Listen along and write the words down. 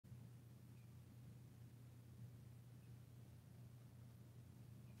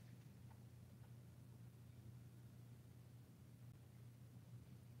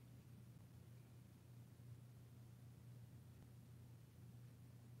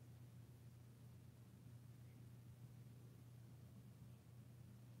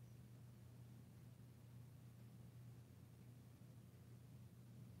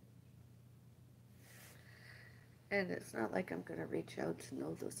And it's not like I'm going to reach out to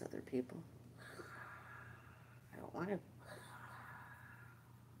know those other people. I don't want to.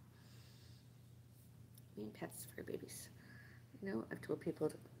 I mean, pets for babies. You know, I've told people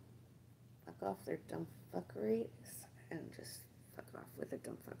to fuck off their dumb fuckeries and just fuck off with their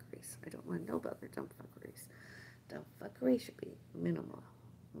dumb fuckeries. I don't want to know about their dumb fuckeries. Dumb fuckery should be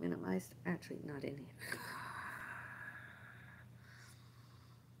minimized. Actually, not any.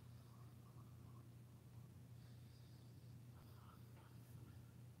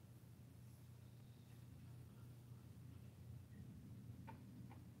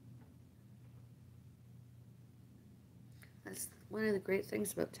 That's one of the great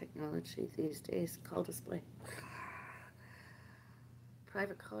things about technology these days. Call display.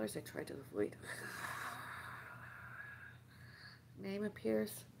 Private callers I try to avoid. Name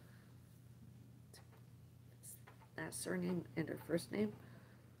appears. That surname and her first name,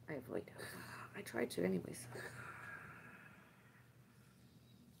 I avoid. I try to anyways.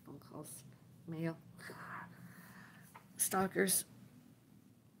 Phone calls, mail, stalkers,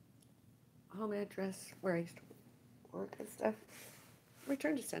 home address, where I used to work and stuff.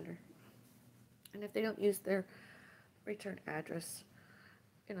 Return to sender. And if they don't use their return address,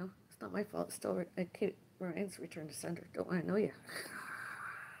 you know, it's not my fault. It's still, I keep Ryan's return to sender. Don't want to know you.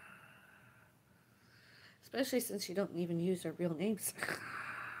 Especially since you don't even use their real names.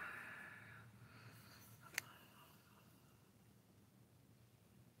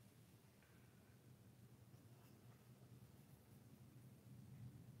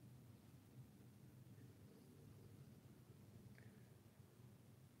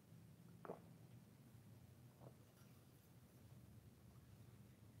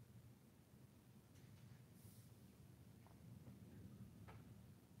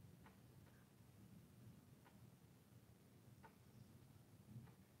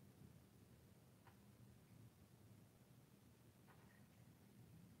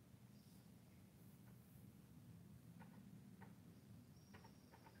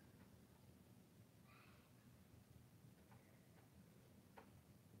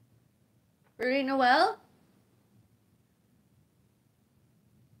 Rudy Noel?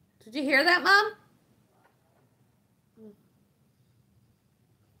 Did you hear that, Mom?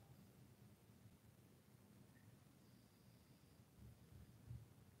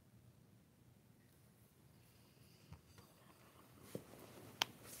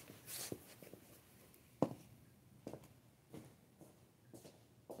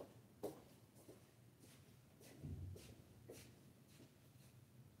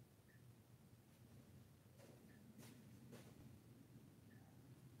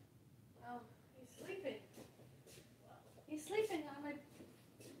 Oh, he's sleeping. He's sleeping on my.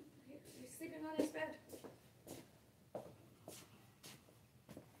 He's sleeping on his bed.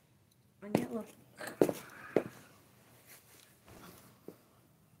 On yellow.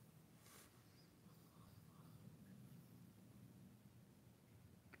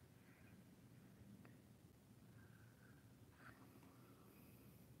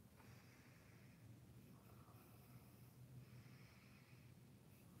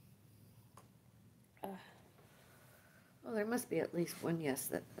 Well, there must be at least one yes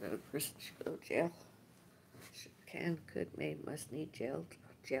that a person should go to jail. Can, could, may, must, need, jailed,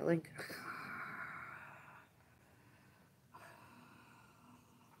 jailing.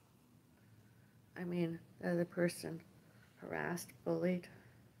 I mean, the other person harassed, bullied,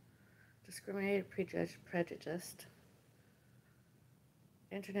 discriminated, prejudged, prejudiced,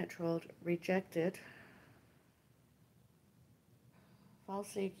 internet trolled, rejected,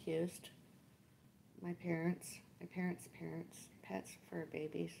 falsely accused, my parents' parents, pets, fur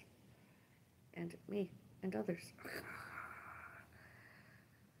babies, and me and others.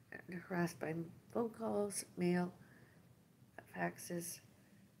 And harassed by phone calls, mail, faxes,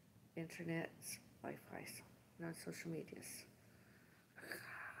 internets, Wi-Fi's, non social medias.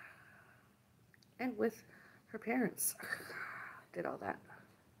 And with her parents, did all that.